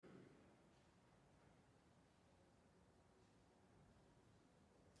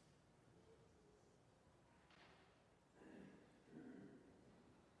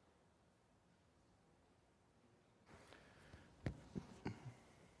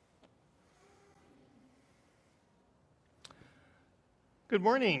Good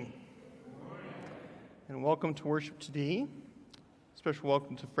morning, and welcome to worship today. Special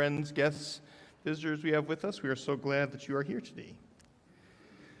welcome to friends, guests, visitors we have with us. We are so glad that you are here today.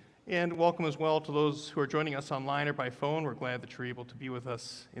 And welcome as well to those who are joining us online or by phone. We're glad that you're able to be with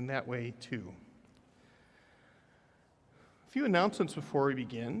us in that way too. A few announcements before we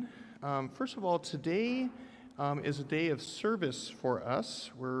begin. First of all, today is a day of service for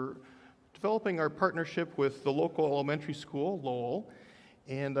us. We're developing our partnership with the local elementary school, Lowell.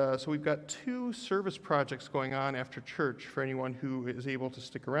 And so we've got two service projects going on after church for anyone who is able to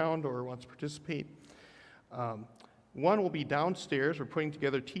stick around or wants to participate. One will be downstairs. We're putting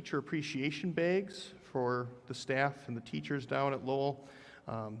together teacher appreciation bags for the staff and the teachers down at Lowell.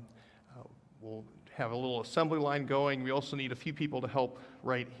 We'll have a little assembly line going. We also need a few people to help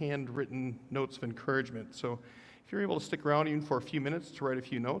write handwritten notes of encouragement. So if you're able to stick around even for a few minutes to write a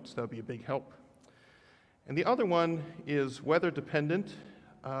few notes, that would be a big help. And the other one is weather dependent.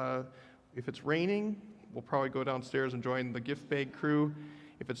 If it's raining, we'll probably go downstairs and join the gift bag crew.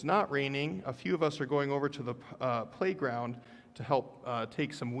 If it's not raining, a few of us are going over to the playground to help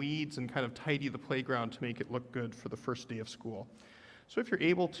take some weeds and kind of tidy the playground to make it look good for the first day of school. So if you're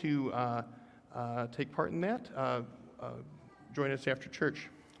able to take part in that, join us after church.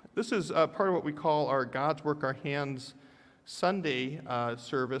 This is part of what we call our God's Work Our Hands Sunday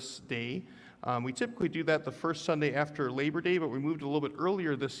service day. We typically do that the first Sunday after Labor Day, but we moved a little bit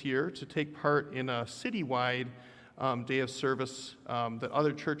earlier this year to take part in a citywide day of service that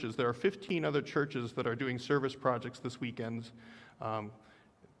other churches, there are 15 other churches that are doing service projects this weekend,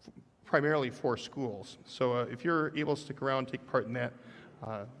 primarily for schools. So if you're able to stick around and take part in that,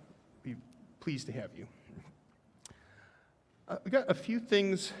 be pleased to have you. We've got a few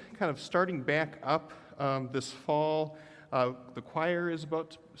things kind of starting back up this fall. The choir is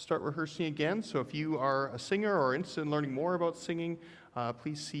about to start rehearsing again, so if you are a singer or interested in learning more about singing,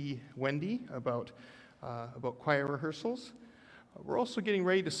 please see Wendy about choir rehearsals. We're also getting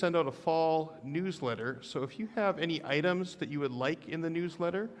ready to send out a fall newsletter, so if you have any items that you would like in the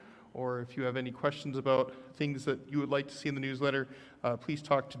newsletter, or if you have any questions about things that you would like to see in the newsletter, please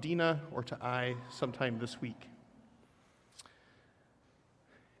talk to Dina or to I sometime this week.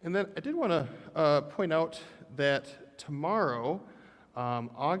 And then I did want to point out that tomorrow,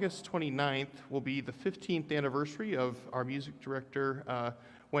 August 29th, will be the 15th anniversary of our music director,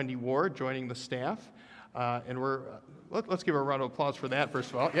 Wendy Ward, joining the staff. And let's give her a round of applause for that,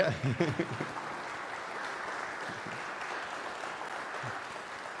 first of all. Yeah.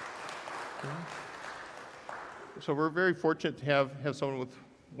 So we're very fortunate to have someone with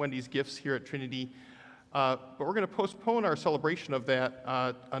Wendy's gifts here at Trinity. But we're going to postpone our celebration of that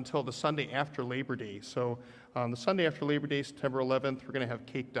until the Sunday after Labor Day. So the Sunday after Labor Day, September 11th, we're going to have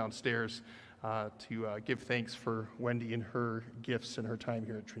cake downstairs to give thanks for Wendy and her gifts and her time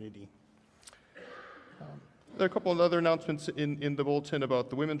here at Trinity. There are a couple of other announcements in the bulletin about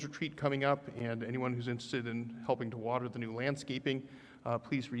the women's retreat coming up, and anyone who's interested in helping to water the new landscaping,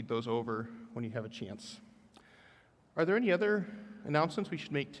 please read those over when you have a chance. Are there any other announcements we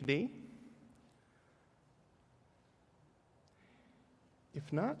should make today?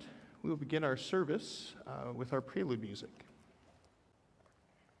 If not, we will begin our service with our prelude music.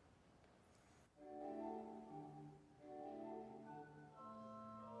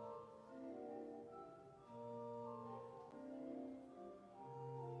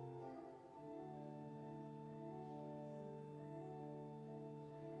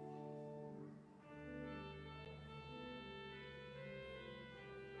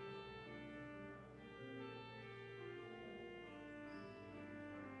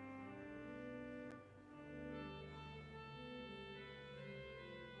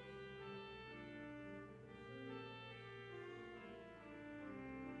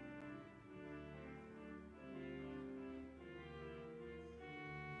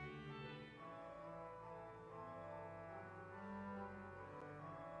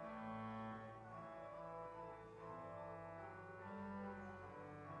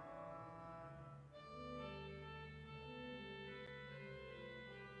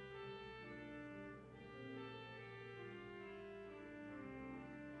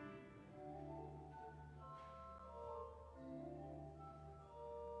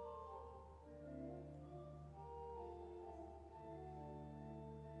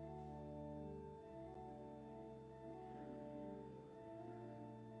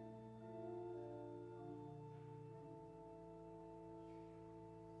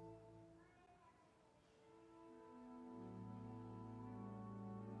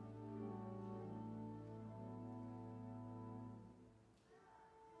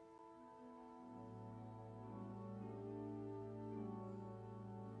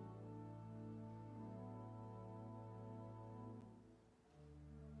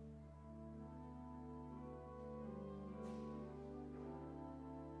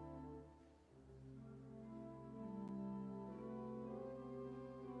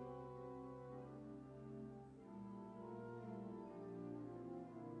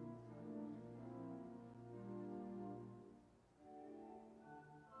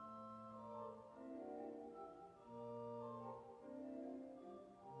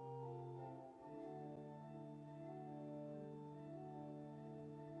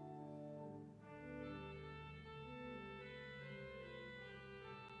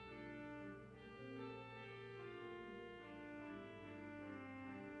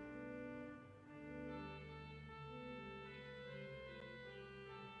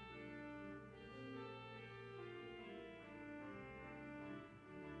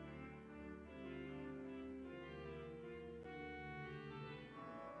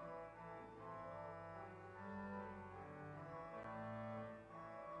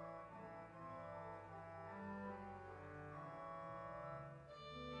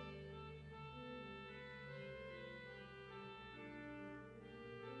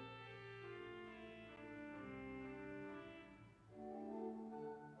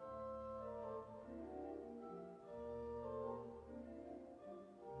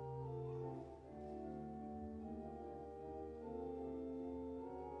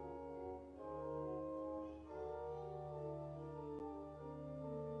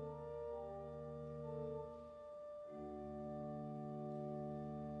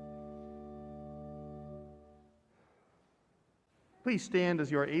 Please stand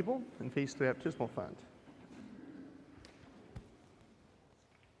as you are able and face the baptismal font.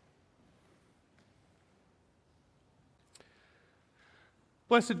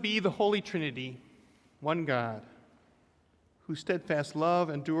 Blessed be the Holy Trinity, one God, whose steadfast love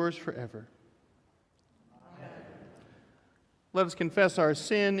endures forever. Amen. Let us confess our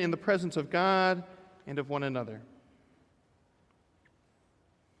sin in the presence of God and of one another.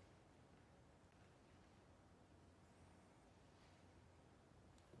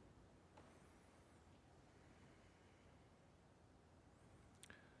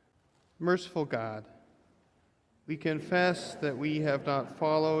 Merciful God, we confess that we have not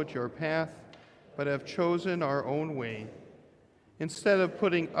followed your path, but have chosen our own way. Instead of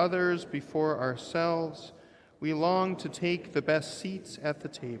putting others before ourselves, we long to take the best seats at the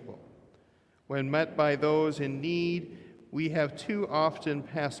table. When met by those in need, we have too often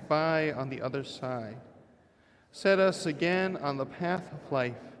passed by on the other side. Set us again on the path of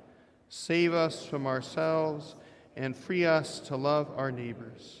life. Save us from ourselves and free us to love our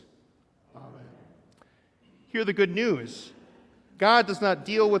neighbors. Amen. Hear the good news. God does not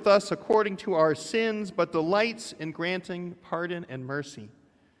deal with us according to our sins, but delights in granting pardon and mercy.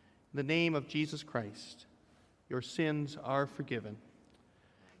 In the name of Jesus Christ, your sins are forgiven.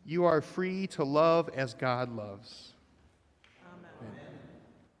 You are free to love as God loves. Amen. Amen.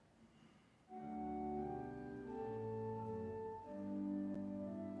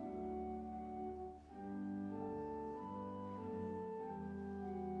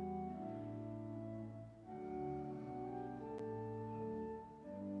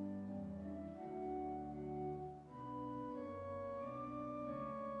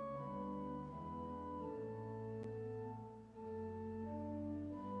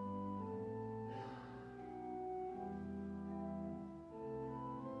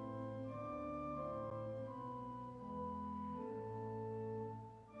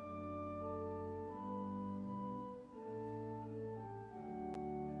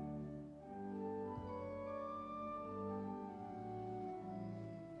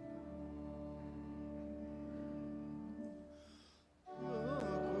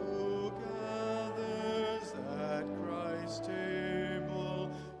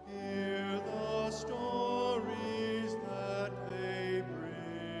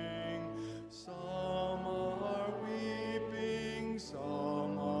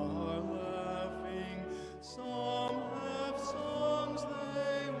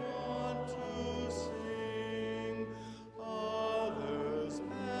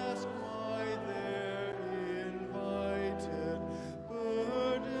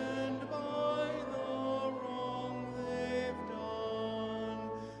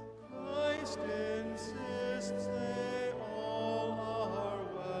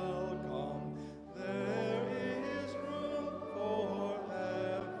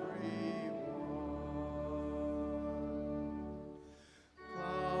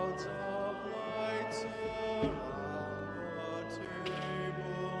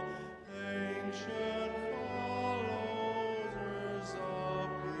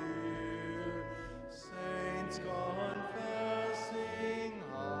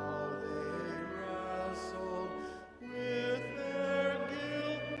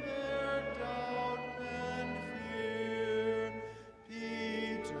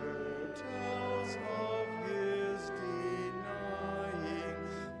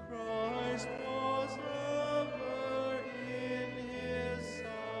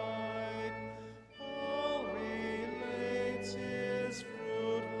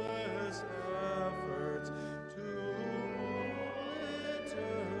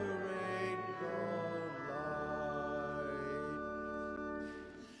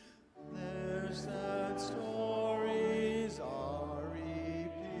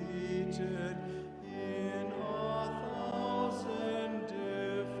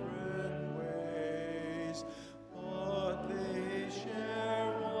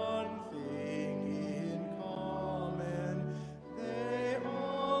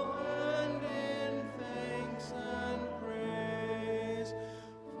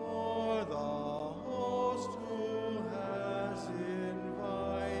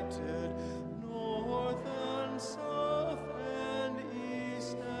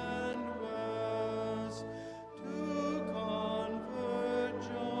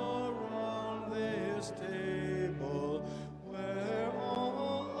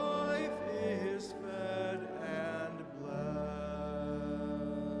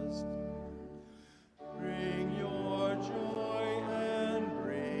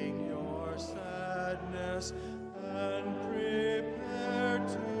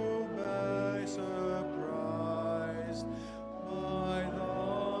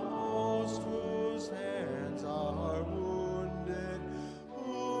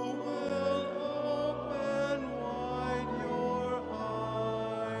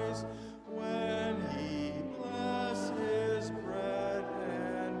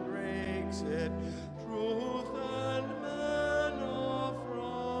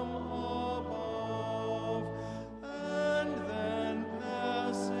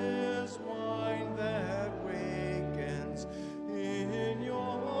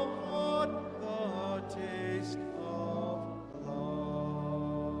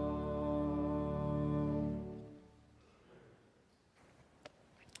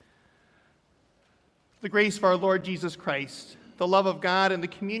 The grace of our Lord Jesus Christ, the love of God, and the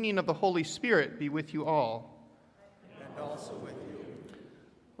communion of the Holy Spirit be with you all. And also with you.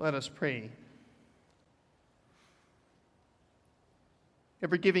 Let us pray.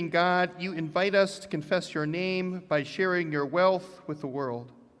 Ever-giving God, you invite us to confess your name by sharing your wealth with the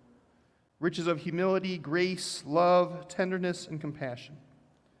world. Riches of humility, grace, love, tenderness, and compassion.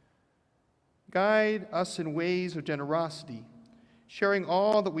 Guide us in ways of generosity, sharing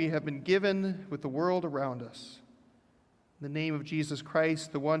all that we have been given with the world around us. In the name of Jesus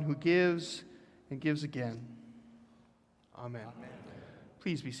Christ, the one who gives and gives again. Amen. Amen.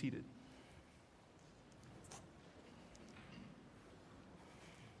 Please be seated.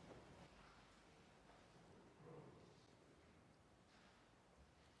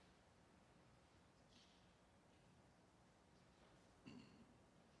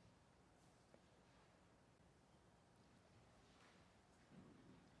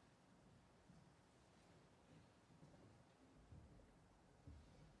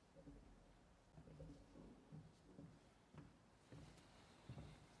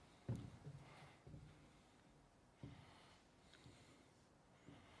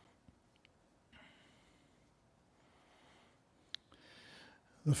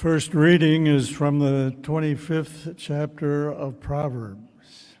 The first reading is from the 25th chapter of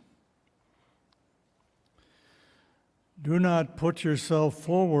Proverbs. Do not put yourself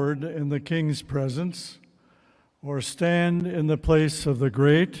forward in the king's presence, or stand in the place of the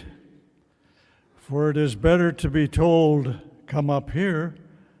great, for it is better to be told, "Come up here,"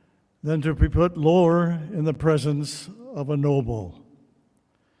 than to be put lower in the presence of a noble.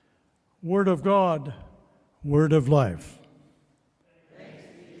 Word of God, word of life.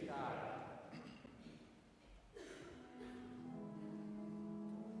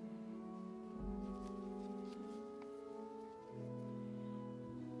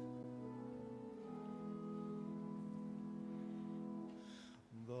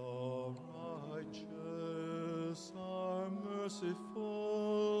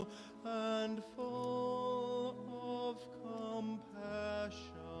 Merciful and full of compassion.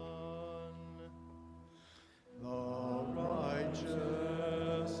 The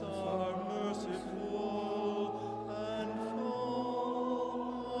righteous are merciful and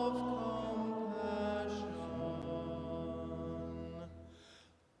full of compassion.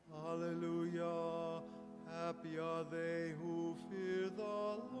 Hallelujah. Happy are they who fear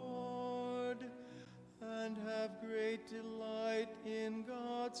the Lord and have great delight in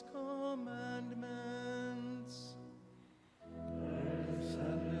God's commandments. Their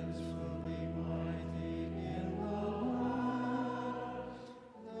descendants will be mighty in the land.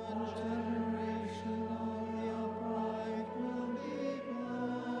 The generation of the upright will be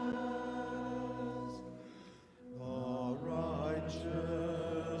blessed. The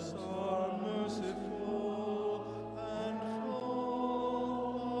righteous are merciful and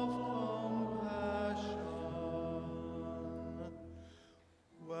full of compassion.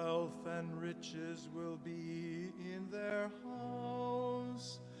 Wealth and riches will be in their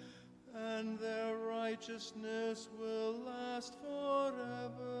house, and their righteousness will last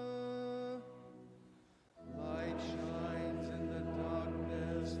forever. Light shines in the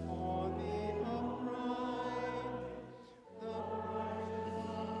darkness for the upright. The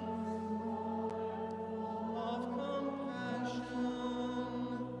of compassion.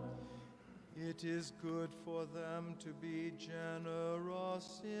 It is good for them to be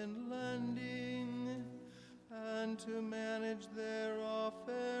generous in lending and to manage their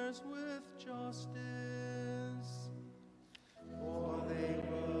affairs with justice. For they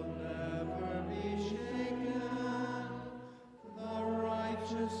will never be shaken. The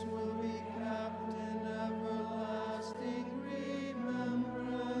righteous will be kept in everlasting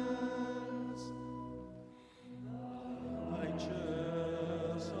remembrance.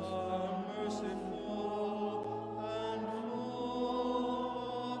 Righteous are merciful and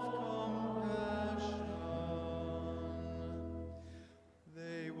full of compassion.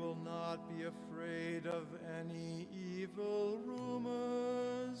 They will not be afraid of any evil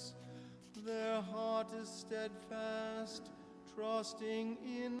rumors. Their heart is steadfast, trusting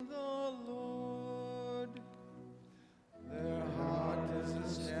in the Lord. Their heart is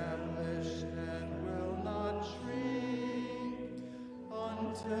established and will not shrink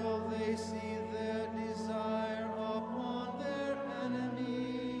until they see their desire upon their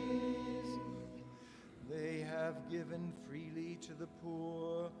enemies. They have given freely to the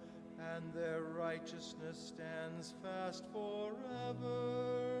poor, and their righteousness stands fast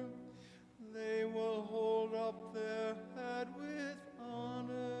forever. They will hold up their head with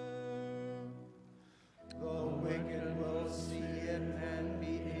honor. The wicked will see it and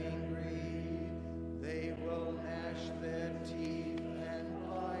be angry. They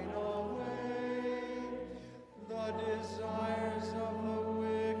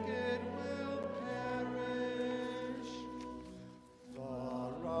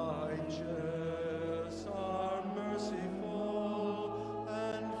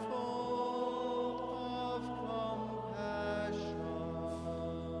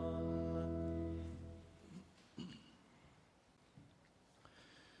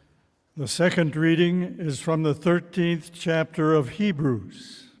The second reading is from the 13th chapter of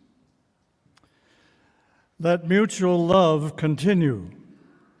Hebrews. Let mutual love continue.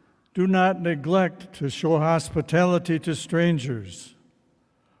 Do not neglect to show hospitality to strangers,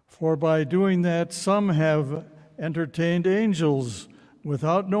 for by doing that some have entertained angels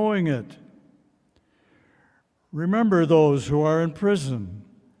without knowing it. Remember those who are in prison,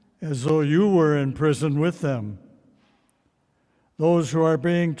 as though you were in prison with them. Those who are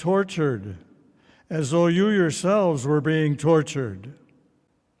being tortured, as though you yourselves were being tortured.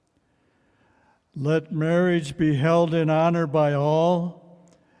 Let marriage be held in honor by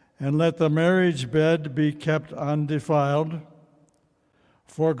all, and let the marriage bed be kept undefiled,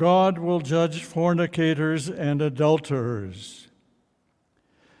 for God will judge fornicators and adulterers.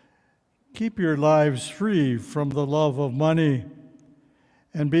 Keep your lives free from the love of money,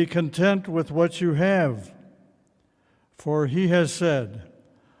 and be content with what you have. For he has said,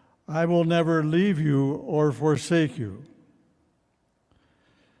 I will never leave you or forsake you.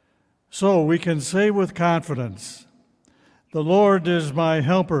 So we can say with confidence, the Lord is my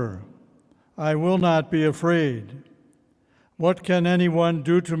helper. I will not be afraid. What can anyone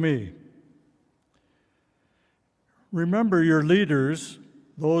do to me? Remember your leaders,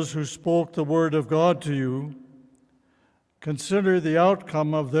 those who spoke the word of God to you. Consider the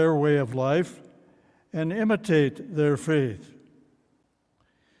outcome of their way of life and imitate their faith.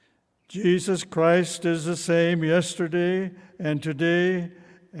 Jesus Christ is the same yesterday and today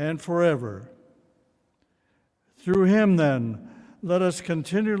and forever. Through him, then, let us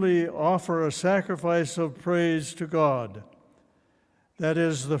continually offer a sacrifice of praise to God, that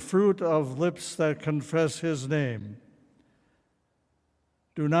is, the fruit of lips that confess his name.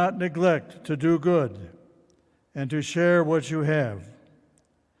 Do not neglect to do good and to share what you have,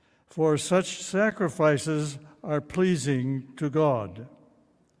 for such sacrifices are pleasing to God.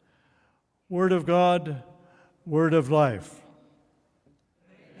 Word of God, word of life.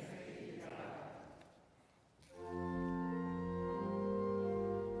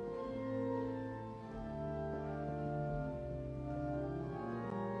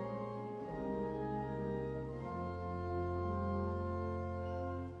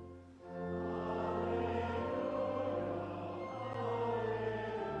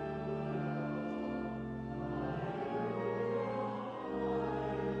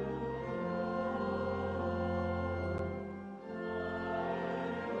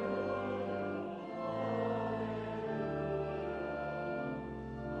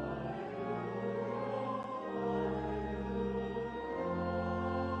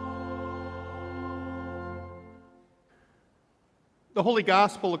 The Holy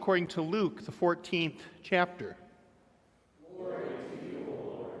Gospel according to Luke, the 14th chapter. Glory to you, O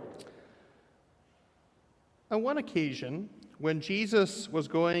Lord. On one occasion, when Jesus was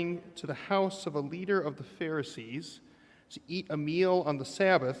going to the house of a leader of the Pharisees to eat a meal on the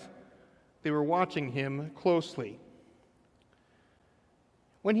Sabbath, they were watching him closely.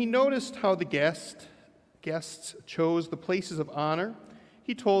 When he noticed how the guests chose the places of honor,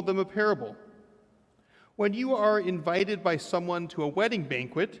 he told them a parable. When you are invited by someone to a wedding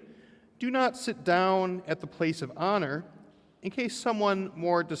banquet, do not sit down at the place of honor, in case someone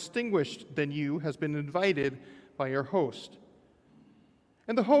more distinguished than you has been invited by your host.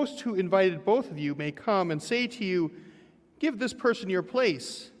 And the host who invited both of you may come and say to you, give this person your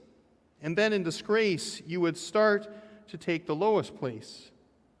place, and then in disgrace you would start to take the lowest place.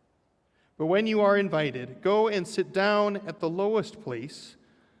 But when you are invited, go and sit down at the lowest place,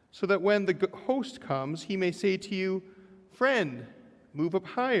 so that when the host comes, he may say to you, friend, move up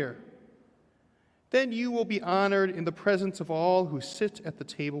higher. Then you will be honored in the presence of all who sit at the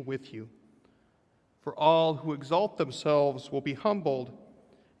table with you. For all who exalt themselves will be humbled,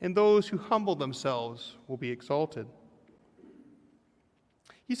 and those who humble themselves will be exalted.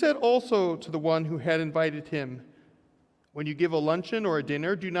 He said also to the one who had invited him, when you give a luncheon or a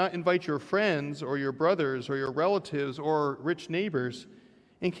dinner, do not invite your friends or your brothers or your relatives or rich neighbors,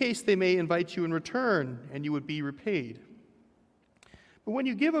 in case they may invite you in return and you would be repaid. But when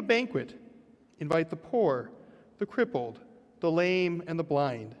you give a banquet, invite the poor, the crippled, the lame, and the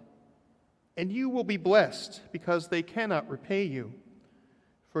blind, and you will be blessed because they cannot repay you,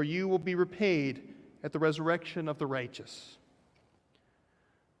 for you will be repaid at the resurrection of the righteous.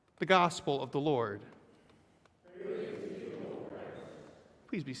 The Gospel of the Lord. Praise to you, O Christ.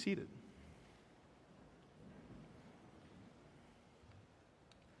 Please be seated.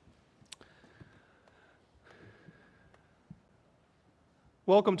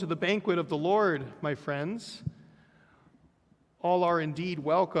 Welcome to the banquet of the Lord, my friends. All are indeed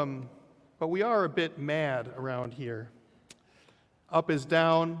welcome, but we are a bit mad around here. Up is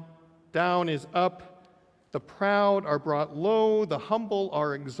down, down is up, the proud are brought low, the humble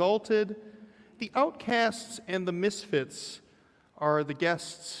are exalted, the outcasts and the misfits are the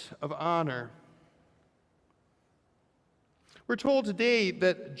guests of honor. We're told today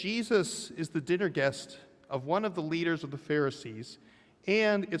that Jesus is the dinner guest of one of the leaders of the Pharisees,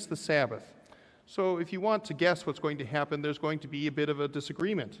 and it's the Sabbath. So if you want to guess what's going to happen, there's going to be a bit of a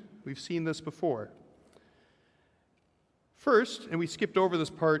disagreement. We've seen this before. First, and we skipped over this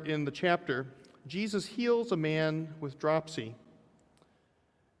part in the chapter, Jesus heals a man with dropsy.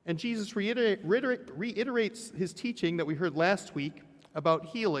 And Jesus reiterates his teaching that we heard last week about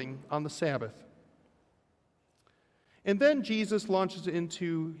healing on the Sabbath. And then Jesus launches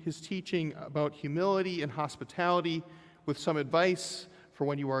into his teaching about humility and hospitality with some advice for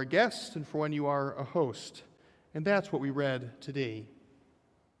when you are a guest and for when you are a host. And that's what we read today.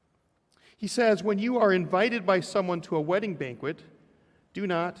 He says, when you are invited by someone to a wedding banquet, do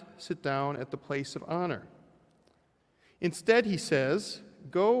not sit down at the place of honor. Instead, he says,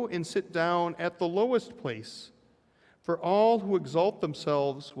 go and sit down at the lowest place, for all who exalt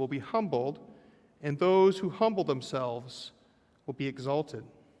themselves will be humbled, and those who humble themselves will be exalted.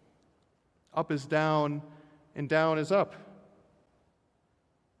 Up is down, and down is up.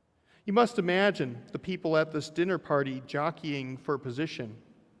 You must imagine the people at this dinner party jockeying for position.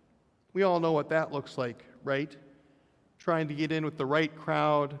 We all know what that looks like, right? Trying to get in with the right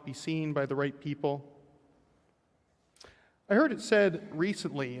crowd, be seen by the right people. I heard it said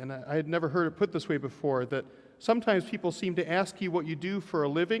recently, and I had never heard it put this way before, that sometimes people seem to ask you what you do for a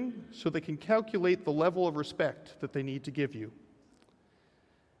living so they can calculate the level of respect that they need to give you.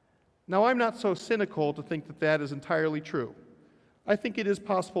 Now, I'm not so cynical to think that that is entirely true. I think it is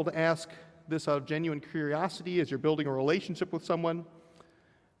possible to ask this out of genuine curiosity as you're building a relationship with someone,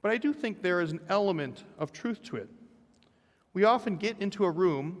 but I do think there is an element of truth to it. We often get into a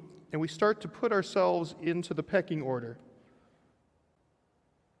room and we start to put ourselves into the pecking order.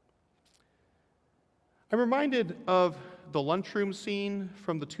 I'm reminded of the lunchroom scene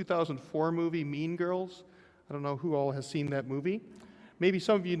from the 2004 movie Mean Girls. I don't know who all has seen that movie. Maybe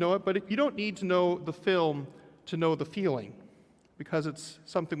some of you know it, but you don't need to know the film to know the feeling, because it's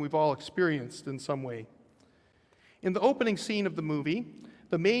something we've all experienced in some way. In the opening scene of the movie,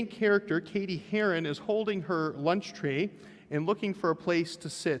 the main character, Katie Heron, is holding her lunch tray and looking for a place to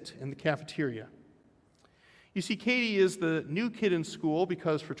sit in the cafeteria. You see, Katie is the new kid in school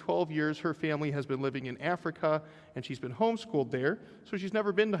because for 12 years her family has been living in Africa and she's been homeschooled there, so she's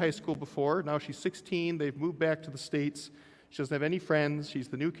never been to high school before. Now she's 16, they've moved back to the States. She doesn't have any friends. She's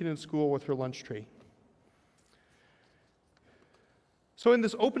the new kid in school with her lunch tray. So in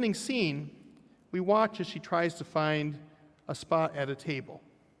this opening scene, we watch as she tries to find a spot at a table.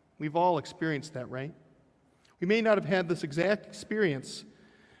 We've all experienced that, right? We may not have had this exact experience,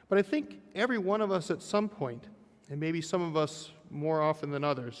 but I think every one of us at some point, and maybe some of us more often than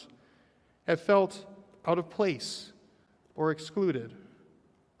others, have felt out of place or excluded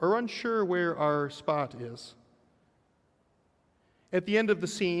or unsure where our spot is. At the end of the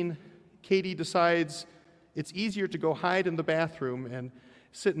scene, Katie decides it's easier to go hide in the bathroom and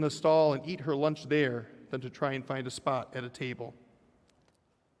sit in the stall and eat her lunch there than to try and find a spot at a table.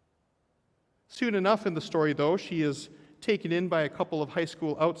 Soon enough in the story, though, she is taken in by a couple of high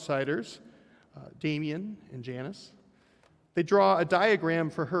school outsiders, Damien and Janice. They draw a diagram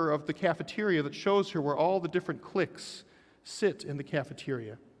for her of the cafeteria that shows her where all the different cliques sit in the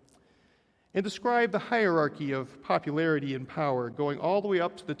cafeteria, and describe the hierarchy of popularity and power, going all the way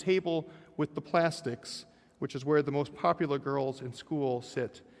up to the table with the plastics, which is where the most popular girls in school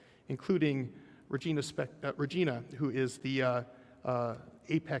sit, including Regina, who is the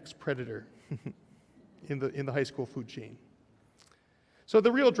apex predator in the high school food chain. So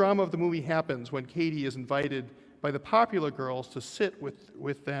the real drama of the movie happens when Katie is invited by the popular girls to sit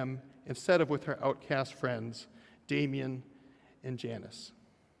with them instead of with her outcast friends, Damien and Janice.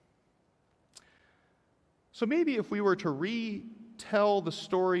 So maybe if we were to retell the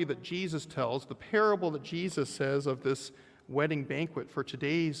story that Jesus tells, the parable that Jesus says of this wedding banquet for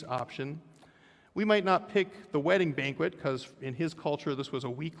today's option, we might not pick the wedding banquet, because in his culture this was a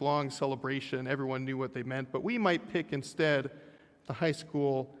week-long celebration, everyone knew what they meant, but we might pick instead the high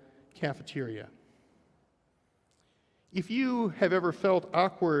school cafeteria. If you have ever felt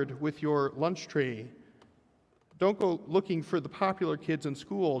awkward with your lunch tray, don't go looking for the popular kids in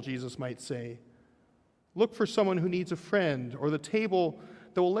school, Jesus might say. Look for someone who needs a friend, or the table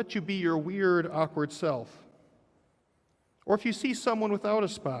that will let you be your weird, awkward self. Or if you see someone without a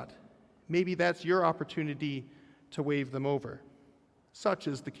spot, maybe that's your opportunity to wave them over. Such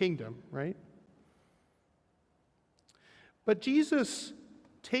is the kingdom, right? But Jesus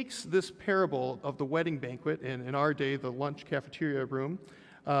takes this parable of the wedding banquet, and in our day, the lunch cafeteria room,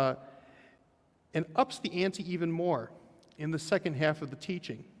 and ups the ante even more in the second half of the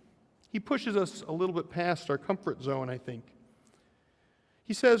teaching. He pushes us a little bit past our comfort zone, I think.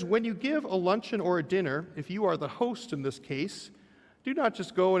 He says, when you give a luncheon or a dinner, if you are the host in this case, do not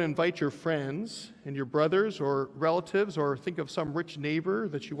just go and invite your friends and your brothers or relatives, or think of some rich neighbor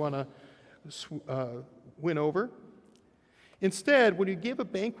that you want to win over. Instead, when you give a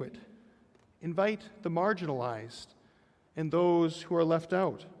banquet, invite the marginalized and those who are left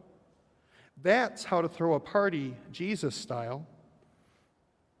out. That's how to throw a party Jesus style.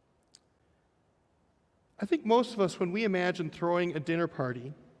 I think most of us, when we imagine throwing a dinner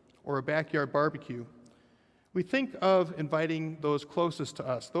party or a backyard barbecue, we think of inviting those closest to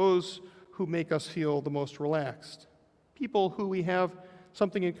us, those who make us feel the most relaxed, people who we have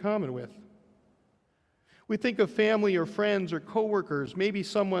something in common with. We think of family or friends or coworkers, maybe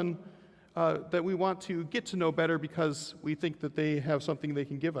someone that we want to get to know better because we think that they have something they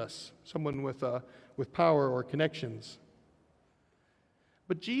can give us, someone with power or connections.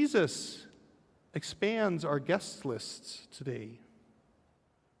 But Jesus expands our guest lists today.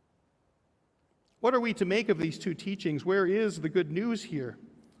 What are we to make of these two teachings? Where is the good news here?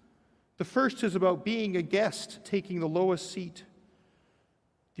 The first is about being a guest, taking the lowest seat.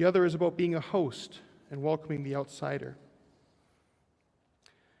 The other is about being a host and welcoming the outsider.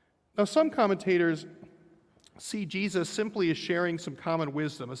 Now, some commentators see Jesus simply as sharing some common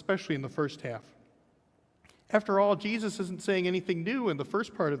wisdom, especially in the first half. After all, Jesus isn't saying anything new in the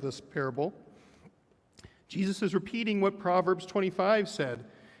first part of this parable. Jesus is repeating what Proverbs 25 said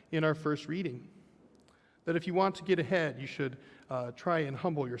in our first reading, that if you want to get ahead, you should try and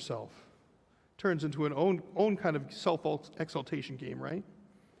humble yourself. Turns into an own kind of self-exaltation game, right?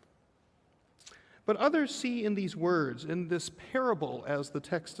 But others see in these words, in this parable as the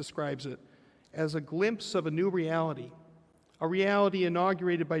text describes it, as a glimpse of a new reality, a reality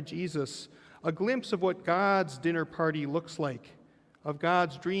inaugurated by Jesus, a glimpse of what God's dinner party looks like, of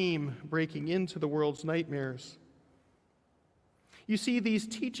God's dream breaking into the world's nightmares. You see, these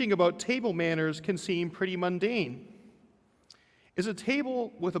teaching about table manners can seem pretty mundane. Is a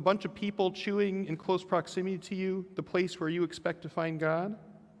table with a bunch of people chewing in close proximity to you the place where you expect to find God?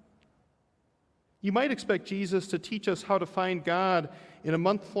 You might expect Jesus to teach us how to find God in a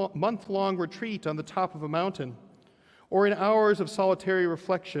month-long retreat on the top of a mountain, or in hours of solitary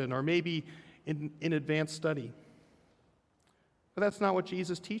reflection, or maybe in advanced study. But that's not what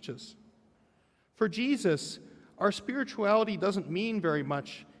Jesus teaches. For Jesus, our spirituality doesn't mean very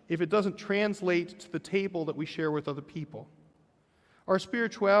much if it doesn't translate to the table that we share with other people. Our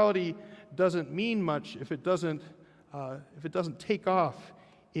spirituality doesn't mean much if it doesn't take off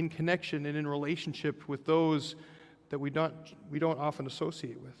in connection and in relationship with those that we don't often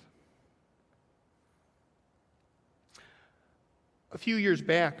associate with. A few years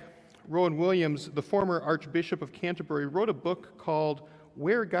back, Rowan Williams, the former Archbishop of Canterbury, wrote a book called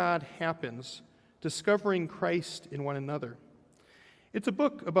Where God Happens: Discovering Christ in One Another. It's a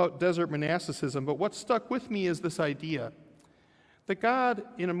book about desert monasticism, but what stuck with me is this idea that God,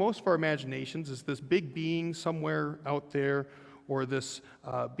 in most of our imaginations, is this big being somewhere out there, or this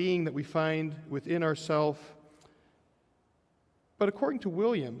being that we find within ourselves. But according to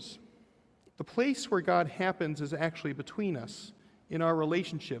Williams, the place where God happens is actually between us, in our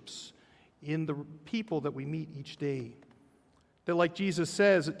relationships, in the people that we meet each day. That, like Jesus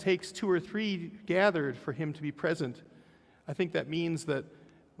says, it takes 2 or 3 gathered for him to be present. I think that means that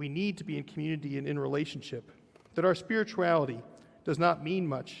we need to be in community and in relationship. That our spirituality does not mean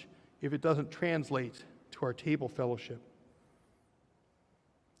much if it doesn't translate to our table fellowship.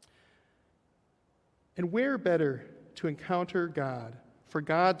 And where better to encounter God, for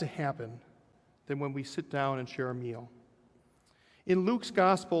God to happen, than when we sit down and share a meal? In Luke's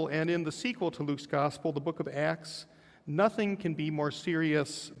Gospel and in the sequel to Luke's Gospel, the book of Acts, nothing can be more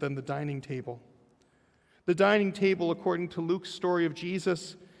serious than the dining table. The dining table, according to Luke's story of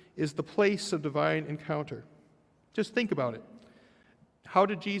Jesus, is the place of divine encounter. Just think about it. How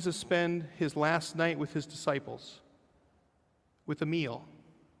did Jesus spend his last night with his disciples? With a meal.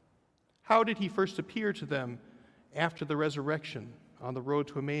 How did he first appear to them after the resurrection on the road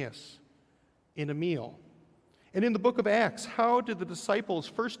to Emmaus? In a meal. And in the book of Acts, how did the disciples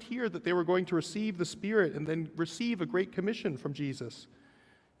first hear that they were going to receive the Spirit and then receive a great commission from Jesus?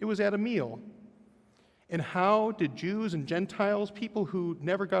 It was at a meal. And how did Jews and Gentiles, people who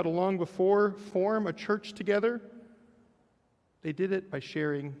never got along before, form a church together? They did it by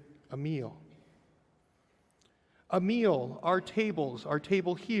sharing a meal. A meal, our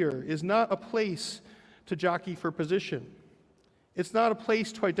table here, is not a place to jockey for position. It's not a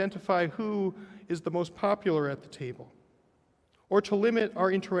place to identify who is the most popular at the table, or to limit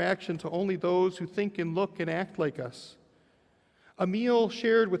our interaction to only those who think and look and act like us. A meal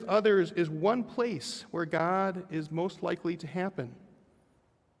shared with others is one place where God is most likely to happen.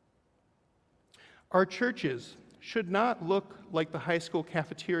 Our churches should not look like the high school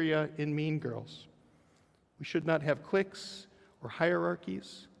cafeteria in Mean Girls. We should not have cliques or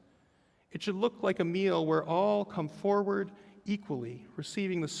hierarchies. It should look like a meal where all come forward equally,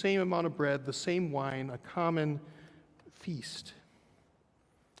 receiving the same amount of bread, the same wine, a common feast.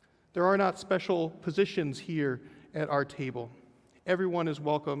 There are not special positions here at our table. Everyone is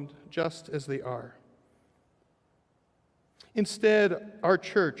welcomed just as they are. Instead, our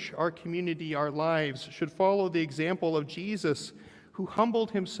church, our community, our lives should follow the example of Jesus, who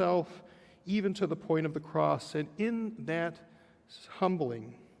humbled himself even to the point of the cross, and in that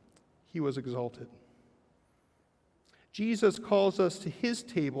humbling, he was exalted. Jesus calls us to his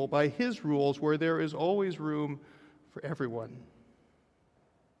table by his rules, where there is always room for everyone.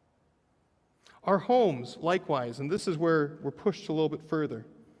 Our homes, likewise, and this is where we're pushed a little bit further,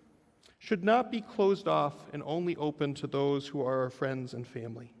 should not be closed off and only open to those who are our friends and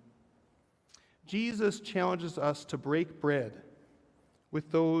family. Jesus challenges us to break bread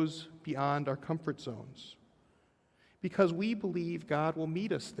with those beyond our comfort zones, because we believe God will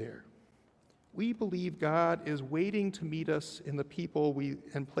meet us there. We believe God is waiting to meet us in the people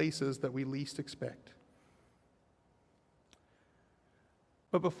and places that we least expect.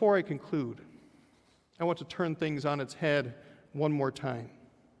 But before I conclude, I want to turn things on its head one more time.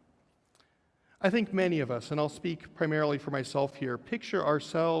 I think many of us, and I'll speak primarily for myself here, picture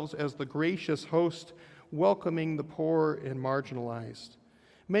ourselves as the gracious host welcoming the poor and marginalized.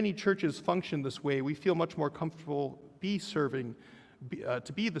 Many churches function this way. We feel much more comfortable to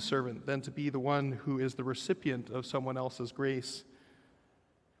be the servant than to be the one who is the recipient of someone else's grace.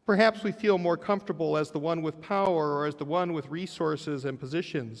 Perhaps we feel more comfortable as the one with power or as the one with resources and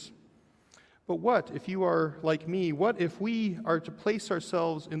positions. But what if you are like me? What if we are to place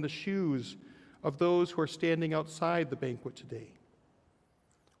ourselves in the shoes of those who are standing outside the banquet today?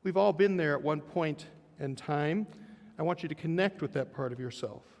 We've all been there at one point in time. I want you to connect with that part of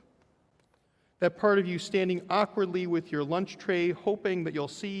yourself. That part of you standing awkwardly with your lunch tray, hoping that you'll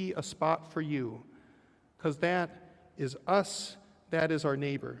see a spot for you, because that is us, that is our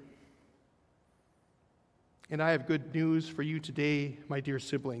neighbor. And I have good news for you today, my dear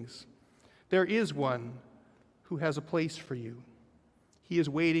siblings. There is one who has a place for you. He is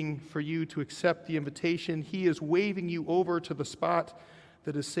waiting for you to accept the invitation. He is waving you over to the spot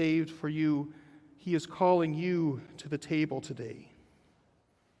that is saved for you. He is calling you to the table today.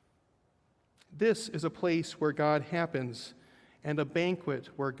 This is a place where God happens, and a banquet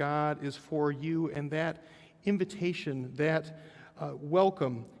where God is for you, and that invitation, that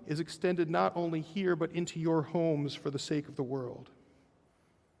welcome is extended not only here but into your homes for the sake of the world.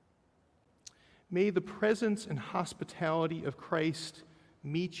 May the presence and hospitality of Christ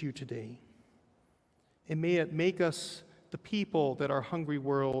meet you today, and may it make us the people that our hungry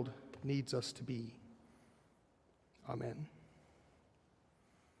world needs us to be. Amen.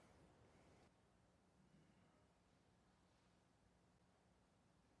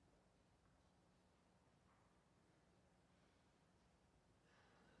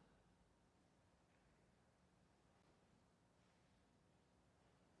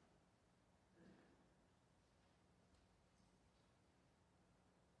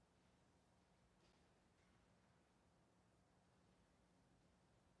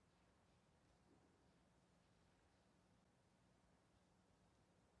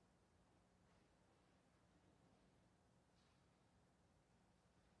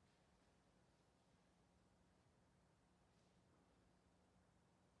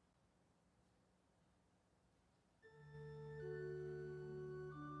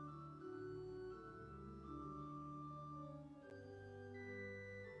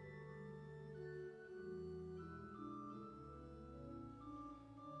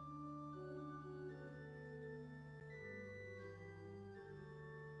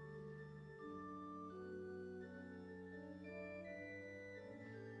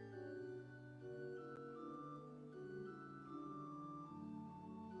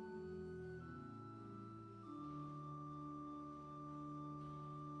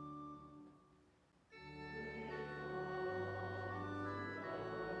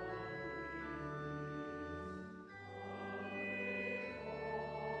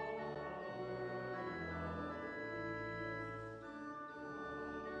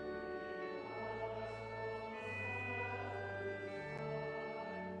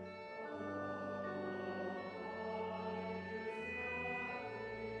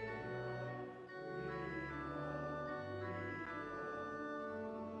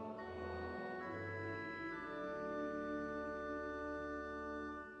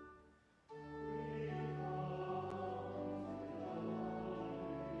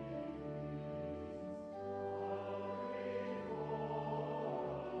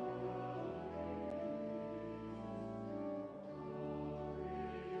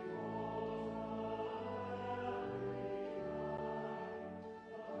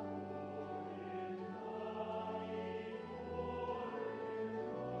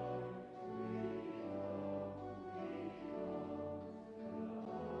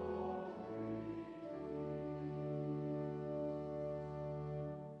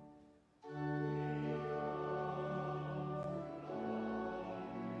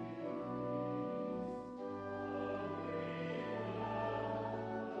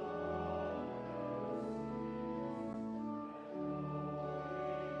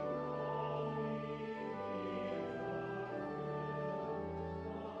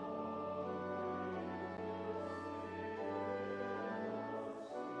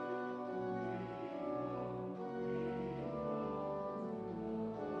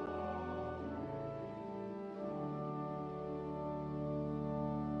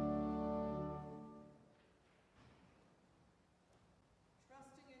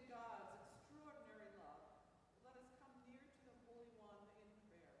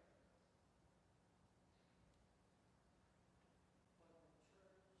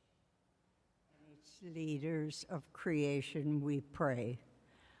 leaders of creation, we pray.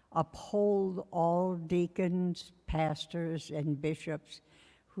 Uphold all deacons, pastors, and bishops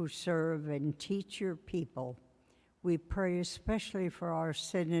who serve and teach your people. We pray especially for our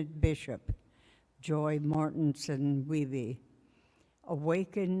Synod Bishop, Joy Mortensen Wiebe.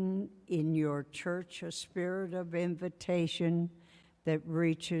 Awaken in your church a spirit of invitation that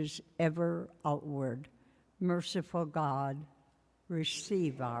reaches ever outward. Merciful God,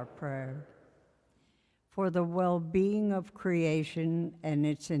 receive our prayer. For the well-being of creation and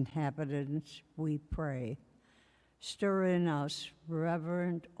its inhabitants, we pray. Stir in us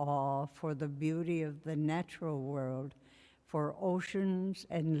reverent awe for the beauty of the natural world, for oceans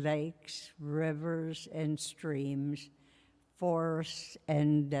and lakes, rivers and streams, forests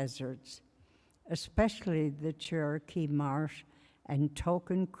and deserts, especially the Cherokee Marsh and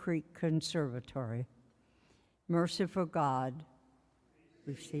Token Creek Conservatory. Merciful God,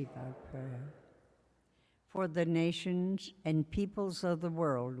 receive our prayer. For the nations and peoples of the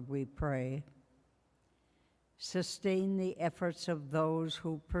world, we pray. Sustain the efforts of those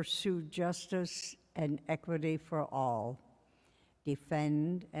who pursue justice and equity for all.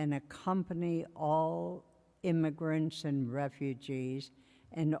 Defend and accompany all immigrants and refugees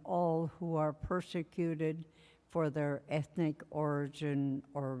and all who are persecuted for their ethnic origin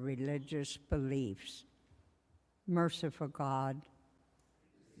or religious beliefs. Merciful God,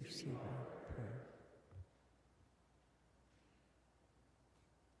 receive our prayer.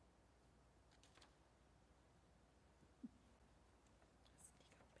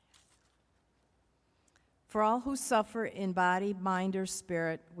 For all who suffer in body, mind, or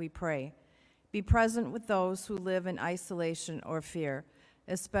spirit, we pray. Be present with those who live in isolation or fear,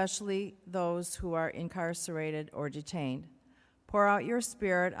 especially those who are incarcerated or detained. Pour out your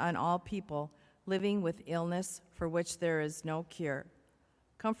Spirit on all people living with illness for which there is no cure.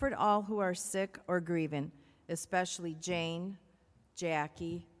 Comfort all who are sick or grieving, especially Jane,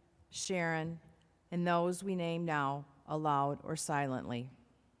 Jackie, Sharon, and those we name now, aloud or silently.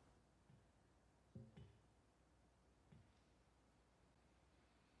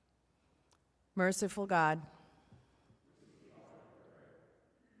 Merciful God,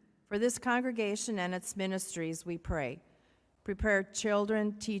 for this congregation and its ministries, we pray. Prepare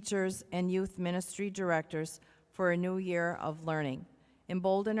children, teachers, and youth ministry directors for a new year of learning.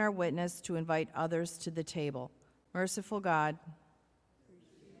 Embolden our witness to invite others to the table. Merciful God,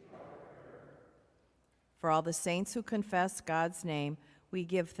 for all the saints who confess God's name, we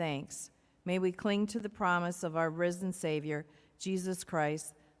give thanks. May we cling to the promise of our risen Savior, Jesus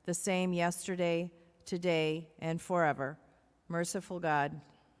Christ, the same yesterday, today, and forever. Merciful God.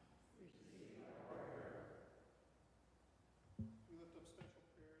 We lift up special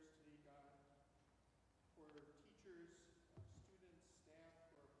prayers today, God, for teachers, students, staff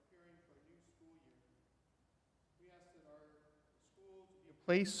who are preparing for a new school year. We ask that our schools be a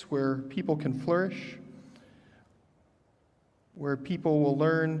place where people can flourish, where people will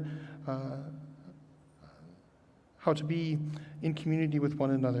learn how to be in community with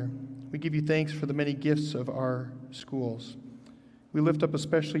one another. We give you thanks for the many gifts of our schools. We lift up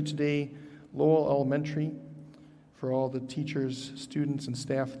especially today Lowell Elementary, for all the teachers, students, and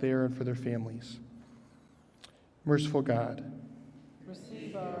staff there and for their families. Merciful God,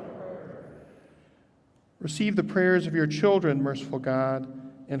 Receive our prayer. receive the prayers of your children, merciful God,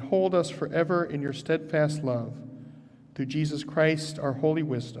 and hold us forever in your steadfast love. Through Jesus Christ, our holy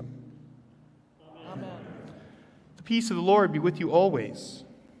wisdom. Amen. The peace of the Lord be with you always.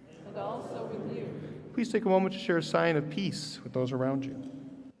 And also with you. Please take a moment to share a sign of peace with those around you.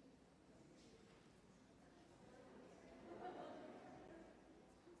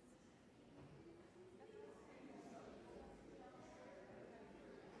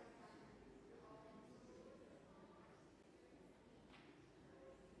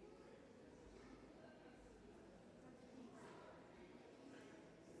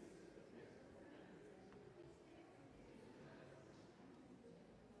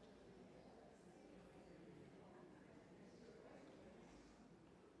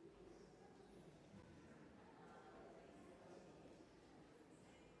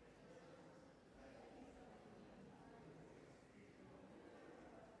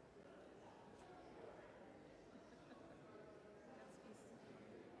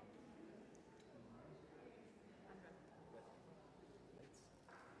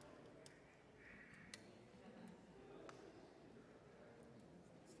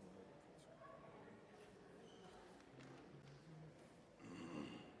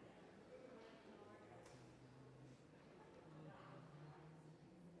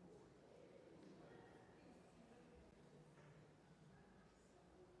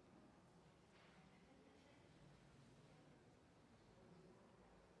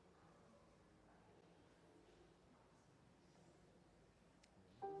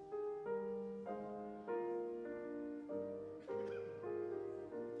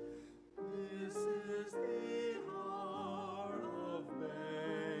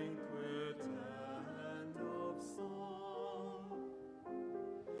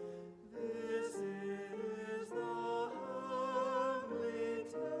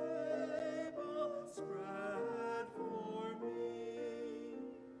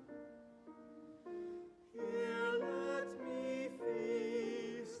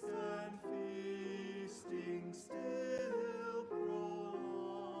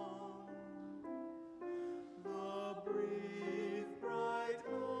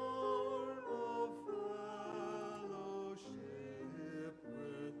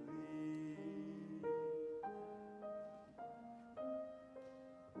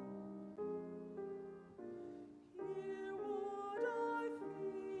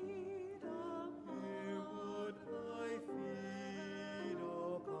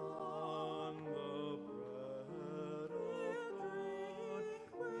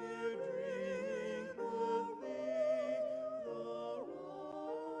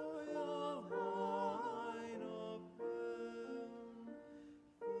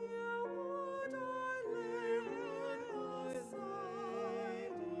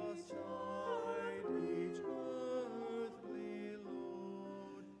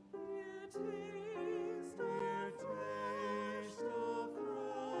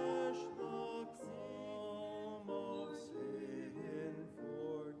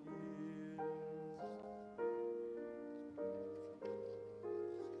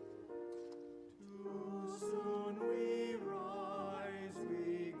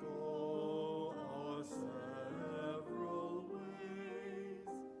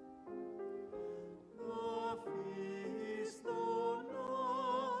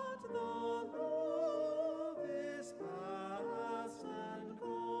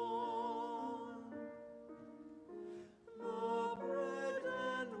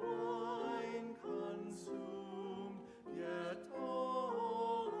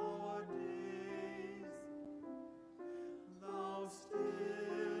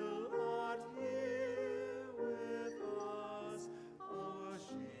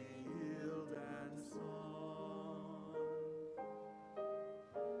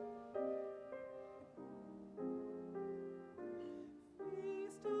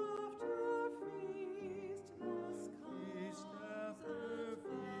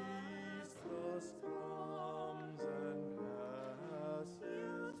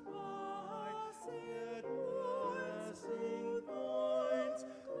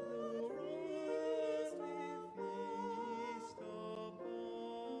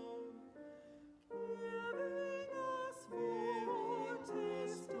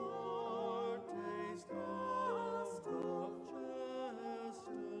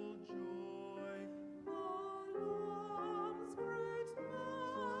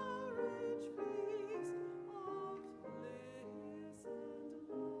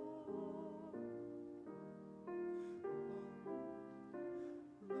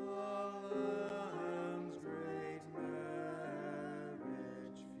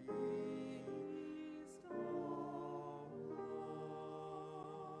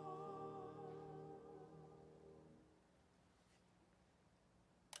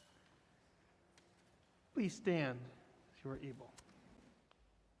 please stand if you are able?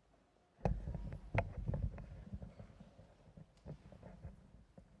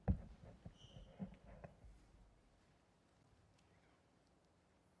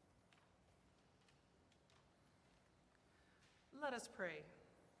 Let us pray.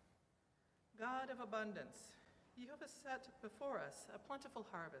 God of abundance, you have set before us a plentiful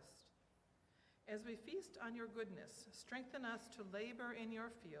harvest. As we feast on your goodness, strengthen us to labor in your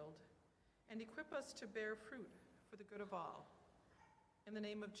field and equip us to bear fruit for the good of all. In the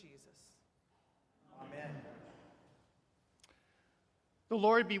name of Jesus. Amen. The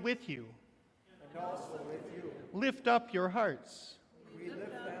Lord be with you. And also with you. Lift up your hearts. We lift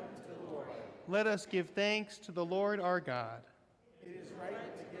them to the Lord. Let us give thanks to the Lord our God. It is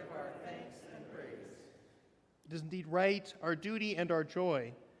right to give our thanks and praise. It is indeed right, our duty and our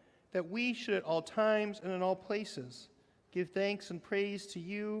joy, that we should at all times and in all places give thanks and praise to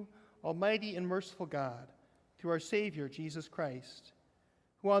you, Almighty and merciful God, through our Savior, Jesus Christ,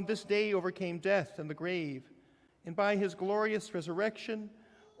 who on this day overcame death and the grave, and by his glorious resurrection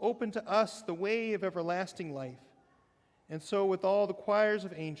opened to us the way of everlasting life. And so with all the choirs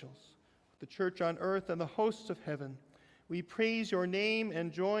of angels, with the church on earth and the hosts of heaven, we praise your name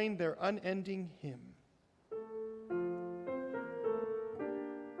and join their unending hymn.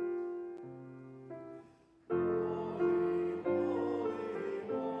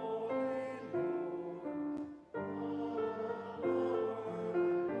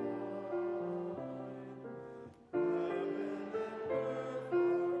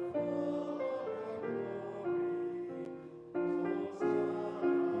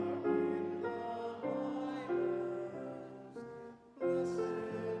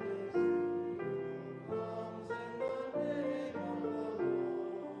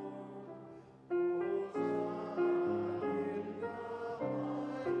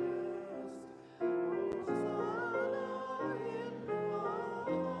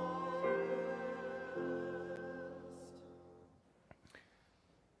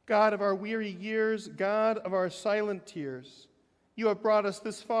 God of our weary years, God of our silent tears, you have brought us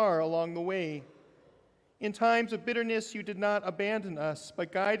this far along the way. In times of bitterness, you did not abandon us,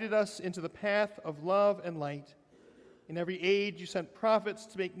 but guided us into the path of love and light. In every age, you sent prophets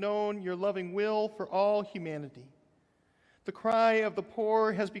to make known your loving will for all humanity. The cry of the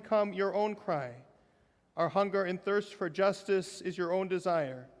poor has become your own cry. Our hunger and thirst for justice is your own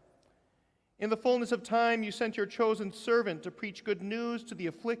desire. In the fullness of time, you sent your chosen servant to preach good news to the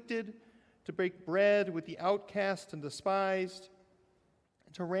afflicted, to break bread with the outcast and despised,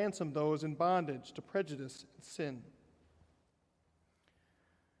 and to ransom those in bondage to prejudice and sin.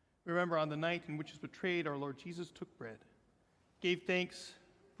 Remember, on the night in which he was betrayed, our Lord Jesus took bread, gave thanks,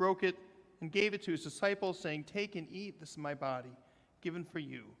 broke it, and gave it to his disciples, saying, "Take and eat, this is my body, given for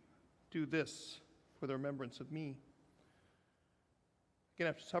you. Do this for the remembrance of me." Again,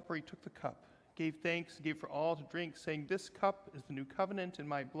 after supper, he took the cup, gave thanks, and gave for all to drink, saying, "This cup is the new covenant in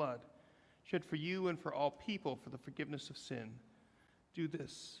my blood, shed for you and for all people for the forgiveness of sin. Do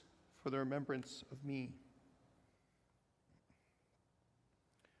this for the remembrance of me."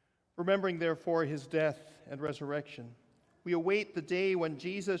 Remembering, therefore, his death and resurrection, we await the day when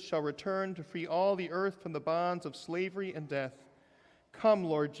Jesus shall return to free all the earth from the bonds of slavery and death. Come,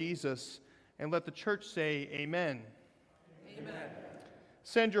 Lord Jesus, and let the church say, Amen. Amen.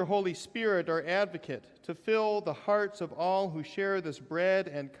 Send your Holy Spirit, our advocate, to fill the hearts of all who share this bread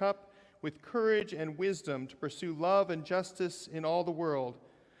and cup with courage and wisdom to pursue love and justice in all the world.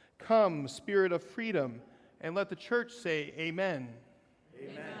 Come, Spirit of freedom, and let the church say, Amen.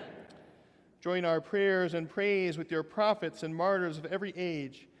 Amen. Join our prayers and praise with your prophets and martyrs of every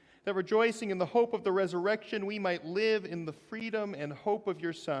age, that rejoicing in the hope of the resurrection, we might live in the freedom and hope of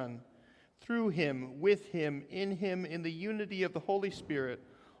your Son. Through him, with him, in the unity of the Holy Spirit,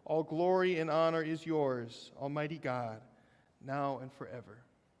 all glory and honor is yours, Almighty God, now and forever.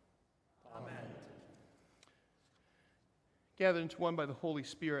 Amen. Gathered into one by the Holy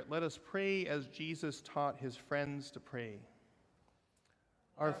Spirit, let us pray as Jesus taught his friends to pray.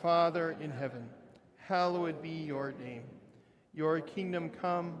 Our Father in heaven, hallowed be your name. Your kingdom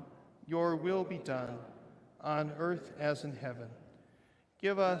come, your will be done, on earth as in heaven.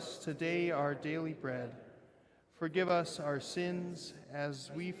 Give us today our daily bread. Forgive us our sins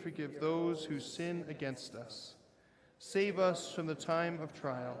as we forgive those who sin against us. Save us from the time of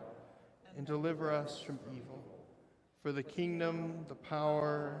trial and deliver us from evil. For the kingdom, the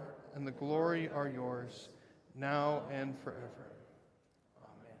power, and the glory are yours, now and forever.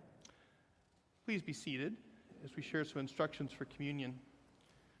 Amen. Please be seated as we share some instructions for communion.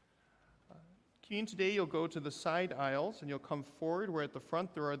 communion today, you'll go to the side aisles and you'll come forward where at the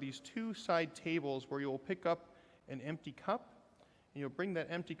front there are these two side tables where you'll pick up an empty cup and you'll bring that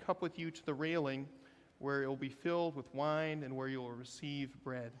empty cup with you to the railing where it will be filled with wine and where you will receive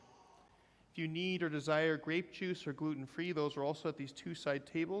bread. If you need or desire grape juice or gluten-free, those are also at these two side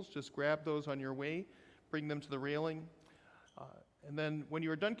tables. Just grab those on your way, bring them to the railing. And then when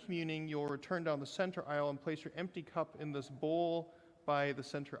you are done communing, you'll return down the center aisle and place your empty cup in this bowl by the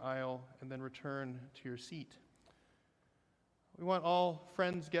center aisle and then return to your seat. We want all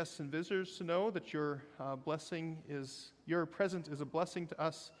friends, guests, and visitors to know that your presence is a blessing to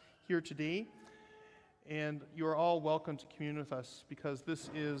us here today. And you are all welcome to commune with us because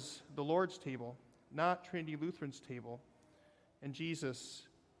this is the Lord's table, not Trinity Lutheran's table. And Jesus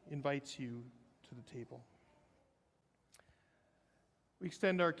invites you to the table. We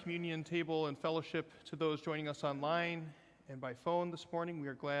extend our communion table and fellowship to those joining us online and by phone this morning. We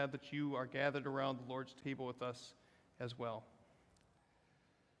are glad that you are gathered around the Lord's table with us as well.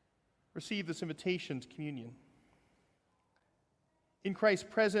 Receive this invitation to communion. In Christ's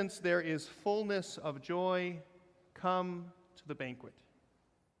presence, there is fullness of joy. Come to the banquet.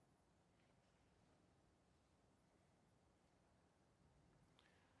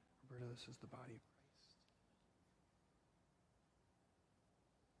 Roberta, this is the body of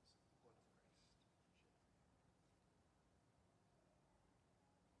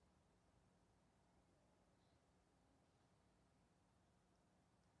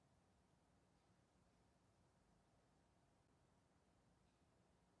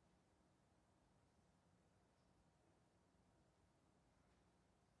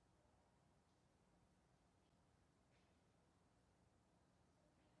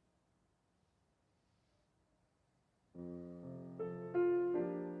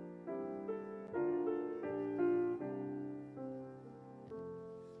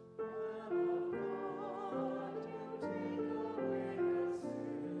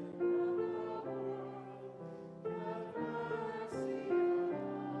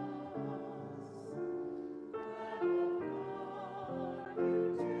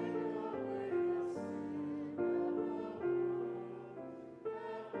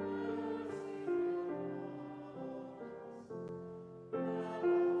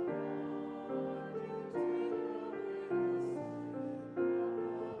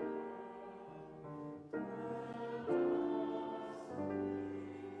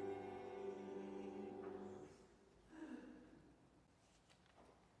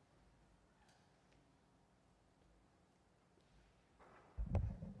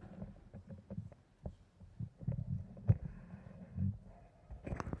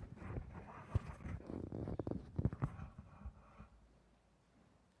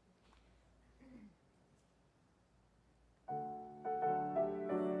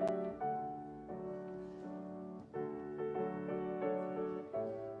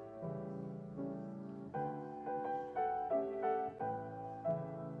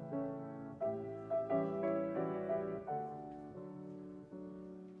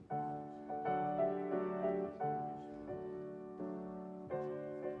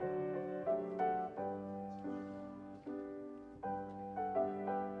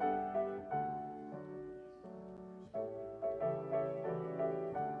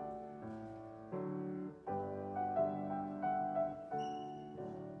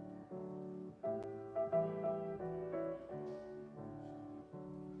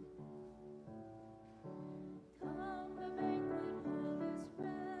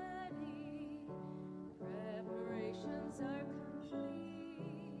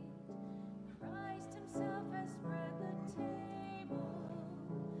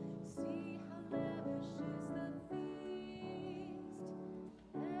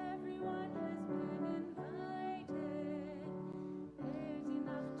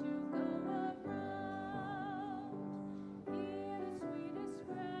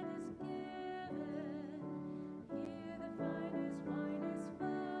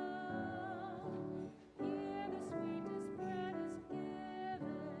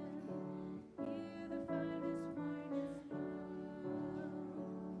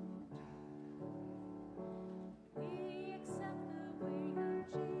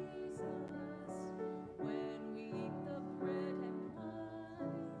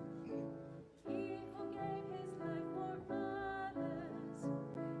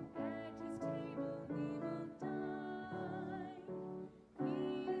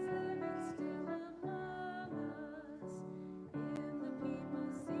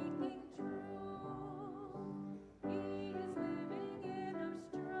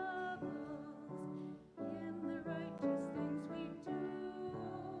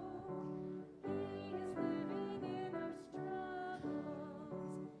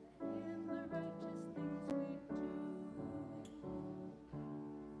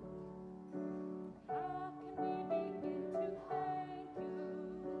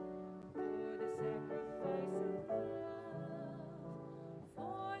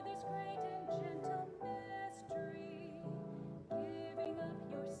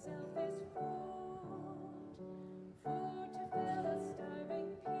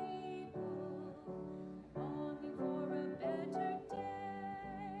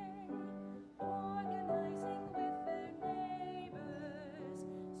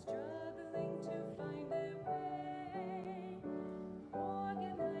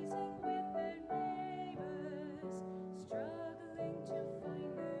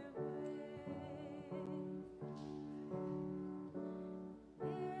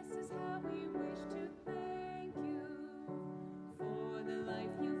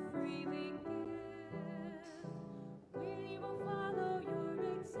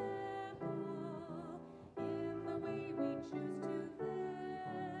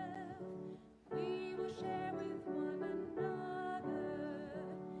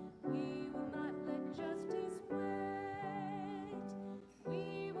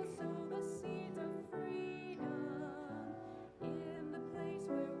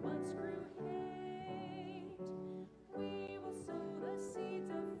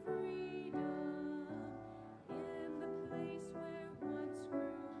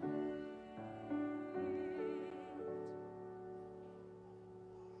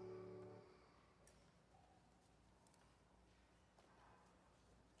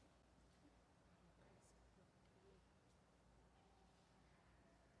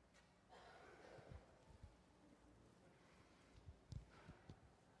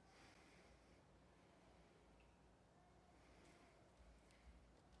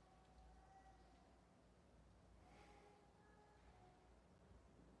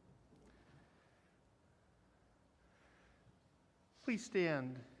Please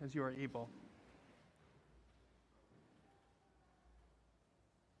stand as you are able.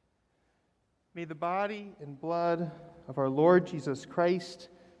 May the body and blood of our Lord Jesus Christ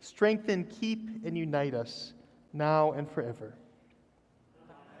strengthen, keep, and unite us now and forever.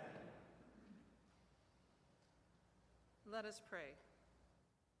 Let us pray.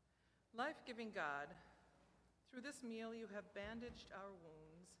 Life-giving God, through this meal you have bandaged our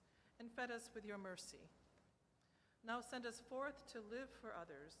wounds and fed us with your mercy. Now send us forth to live for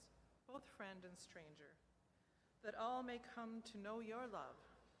others, both friend and stranger, that all may come to know your love.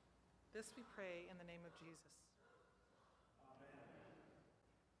 This we pray in the name of Jesus.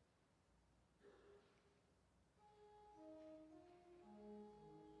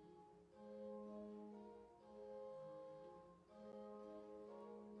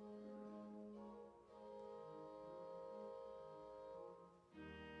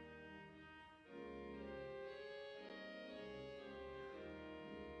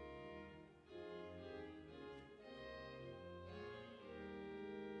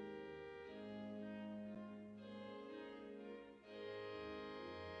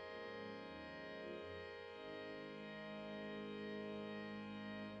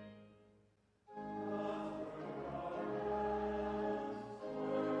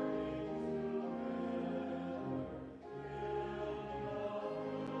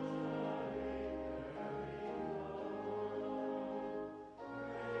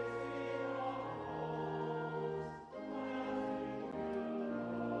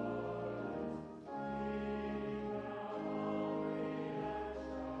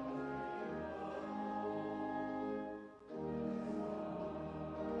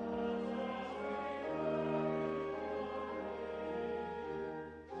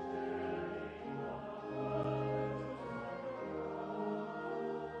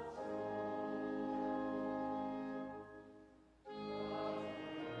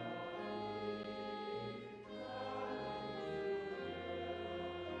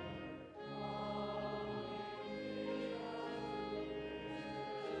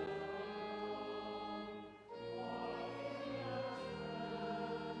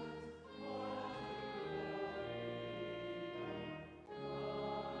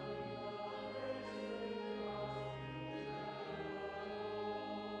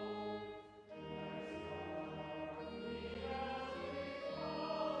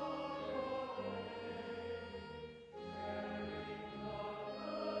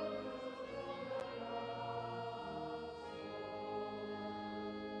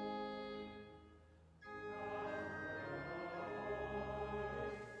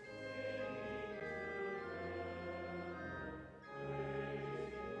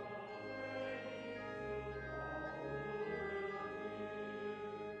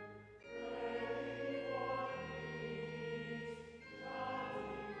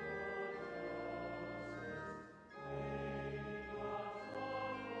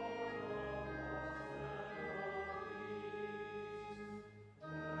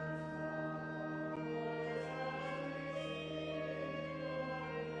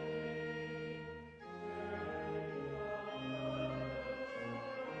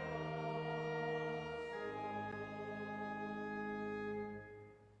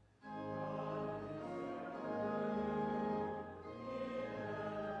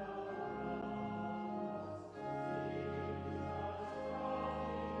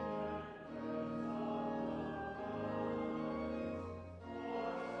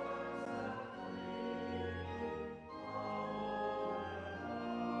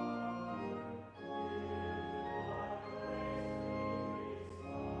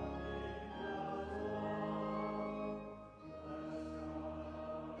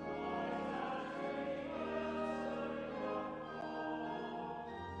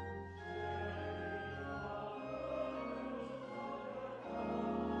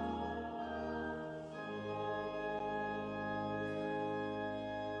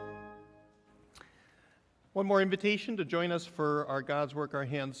 One more invitation to join us for our God's Work, Our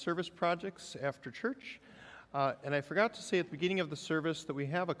Hands service projects after church. And I forgot to say at the beginning of the service that we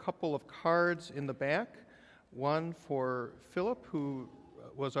have a couple of cards in the back. One for Philip, who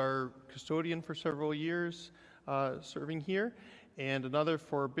was our custodian for several years serving here, and another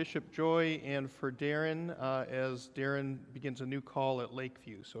for Bishop Joy and for Darren as Darren begins a new call at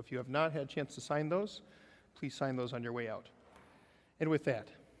Lakeview. So if you have not had a chance to sign those, please sign those on your way out. And with that,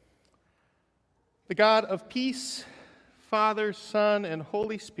 the God of peace, Father, Son, and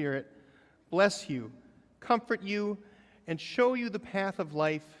Holy Spirit, bless you, comfort you, and show you the path of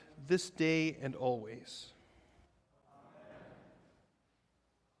life this day and always.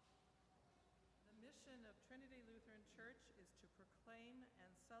 The mission of Trinity Lutheran Church is to proclaim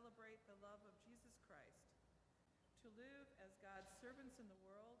and celebrate the love of Jesus Christ, to live as God's servants in the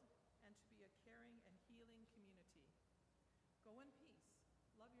world,